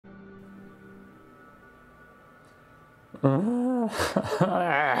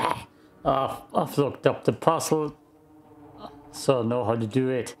I've looked up the puzzle, so I know how to do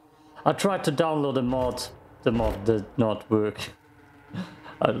it. I tried to download a mod. The mod did not work.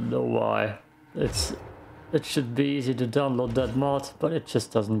 I don't know why. It should be easy to download that mod, but it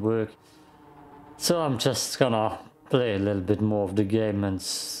just doesn't work. So I'm just gonna play a little bit more of the game, and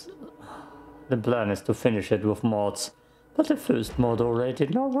the plan is to finish it with mods. But the first mod already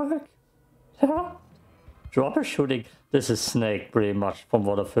did not work. Troubleshooting. This is Snake pretty much from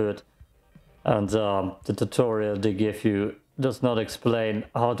what I've heard. And the tutorial they give you does not explain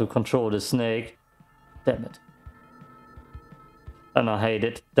how to control the snake. Damn it. And I hate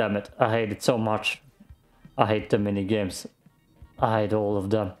it. Damn it. I hate it so much. I hate the mini games. I hate all of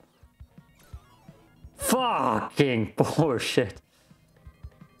them. Fucking bullshit.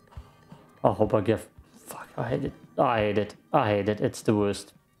 I hope I get... Fuck, I hate it. I hate it. I hate it. It's the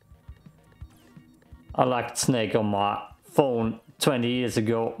worst. I liked Snake on my phone 20 years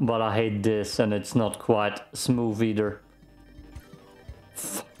ago, but I hate this, and it's not quite smooth either.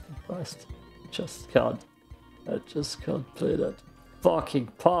 Fucking Christ. Just can't. I just can't play that fucking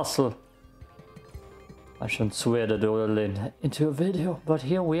puzzle. I shouldn't swear that all into a video, but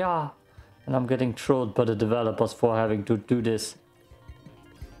here we are. And I'm getting trolled by the developers for having to do this.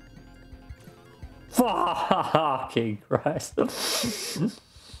 Fucking Christ.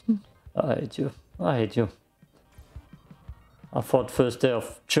 I hate you. I hate you. I thought first day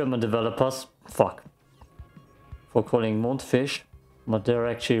of German developers. Fuck. For calling Mondfish. But they're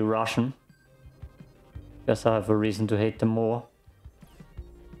actually Russian. Guess I have a reason to hate them more.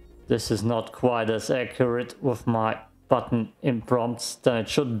 This is not quite as accurate with my button imprompts than it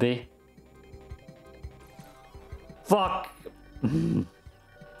should be. Fuck!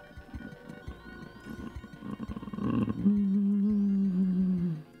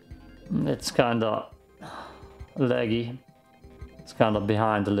 It's kinda laggy. It's kinda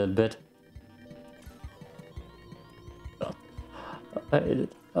behind a little bit. I hate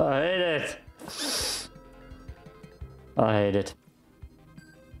it. I hate it! I hate it.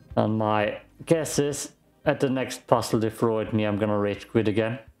 And my guess is, at the next puzzle they throw at me, I'm gonna rage quit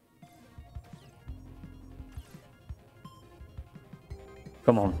again.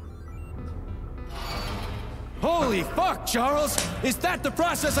 Come on. Holy fuck, Charles! Is that the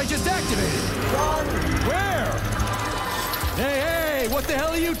process I just activated? Run! Where? Hey, hey! What the hell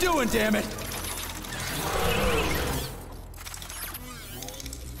are you doing, damn it?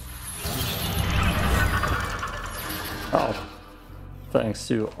 Oh. Thanks,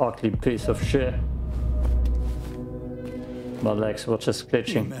 you ugly piece of shit. My legs were just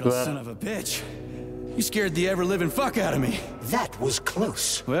glitching. You metal son of a bitch. You scared the ever-living fuck out of me. That was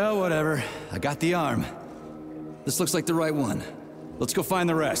close. Well, whatever. I got the arm. This looks like the right one. Let's go find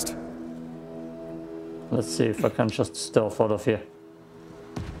the rest. Let's see if I can just stealth out of here.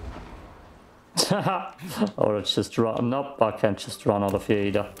 Or it's just run. Nope, I can't just run out of here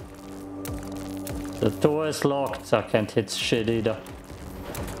either. The door is locked. I can't hit shit either.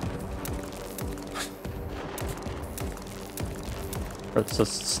 Let's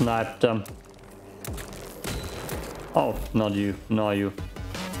just snipe them. Oh, not you, not you.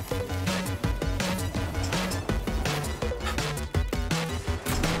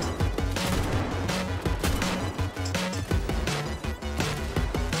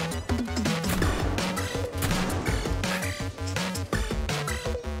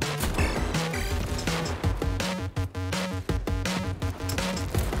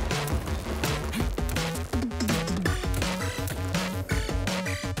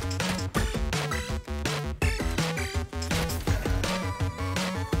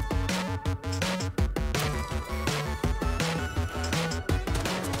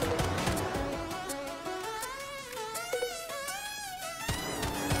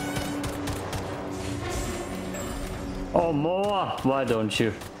 Oh, more? Why don't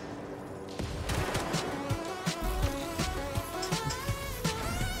you?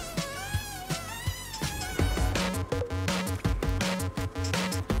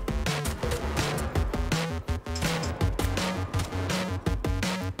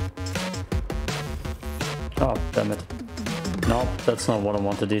 Oh, damn it. No, that's not what I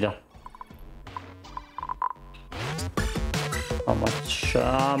wanted either. How much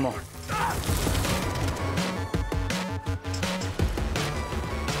ammo?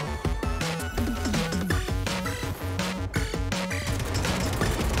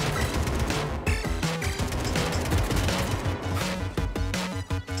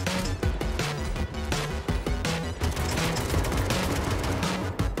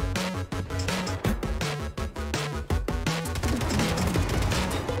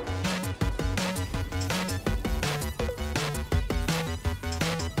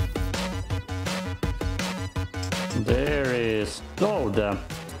 There is... Oh, damn.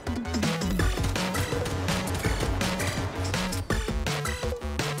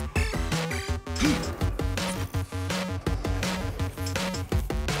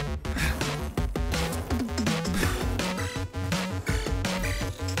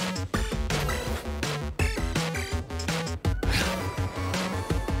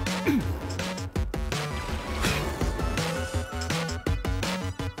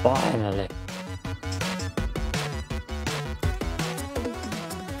 Finally.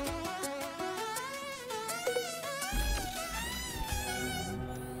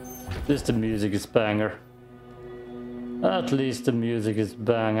 At least the music is banger. At least the music is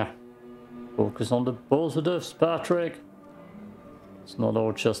banger. Focus on the positives, Patrick. It's not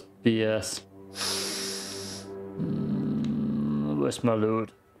all just BS. Where's my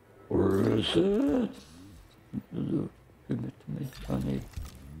loot? Where is it? Loot. Give it to me. I need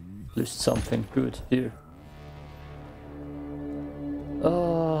at least something good here.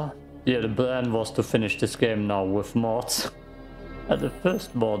 Yeah, the plan was to finish this game now with mods. And the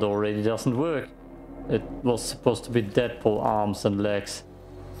first mod already doesn't work. It was supposed to be Deadpool arms and legs.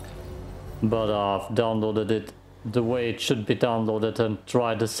 But I've downloaded it the way it should be downloaded and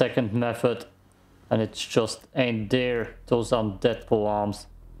tried the second method. And it just ain't there. Those aren't Deadpool arms.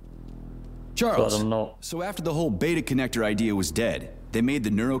 Charles, so I don't know. So after the whole beta connector idea was dead, they made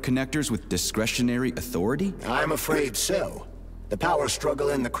the neural connectors with discretionary authority? I'm afraid so. The power struggle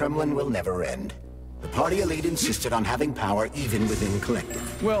in the Kremlin will never end. The party elite insisted on having power even within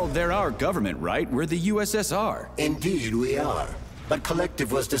Collective. Well, they're our government, right? We're the USSR. Indeed we are. But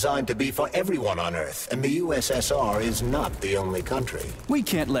Collective was designed to be for everyone on Earth, and the USSR is not the only country. We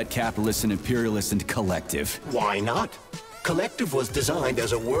can't let capitalists and imperialists into Collective. Why not? Collective was designed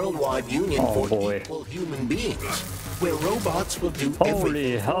as a worldwide union for equal human beings, where robots will do Holy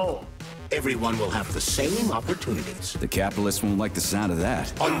everything. hell. Everyone will have the same opportunities. The capitalists won't like the sound of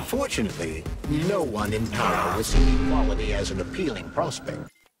that. Unfortunately, no one in power will see equality as an appealing prospect.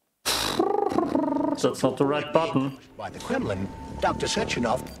 That's not the right button. By the Kremlin, Dr.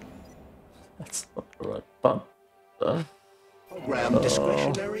 Sechenov That's not the right button. programmed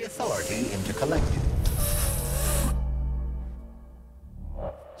discretionary authority into Collective.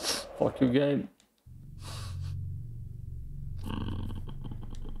 Fuck you, game.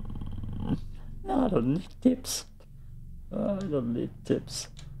 No, I don't need tips. I don't need tips.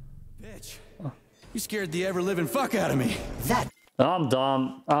 Bitch, you scared the ever-living fuck out of me. I'm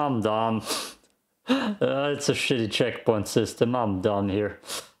done. I'm done. It's a shitty checkpoint system. I'm done here.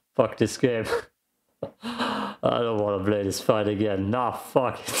 Fuck this game. I don't want to play this fight again. Nah,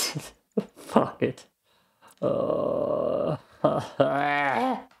 fuck it. Fuck it. I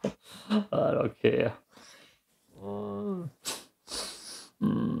don't care.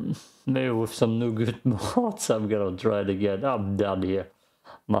 Maybe with some new good mods I'm gonna try it again. I'm done here.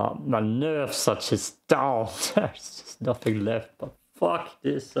 My nerves are just down. There's just nothing left but fuck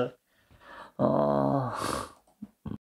this.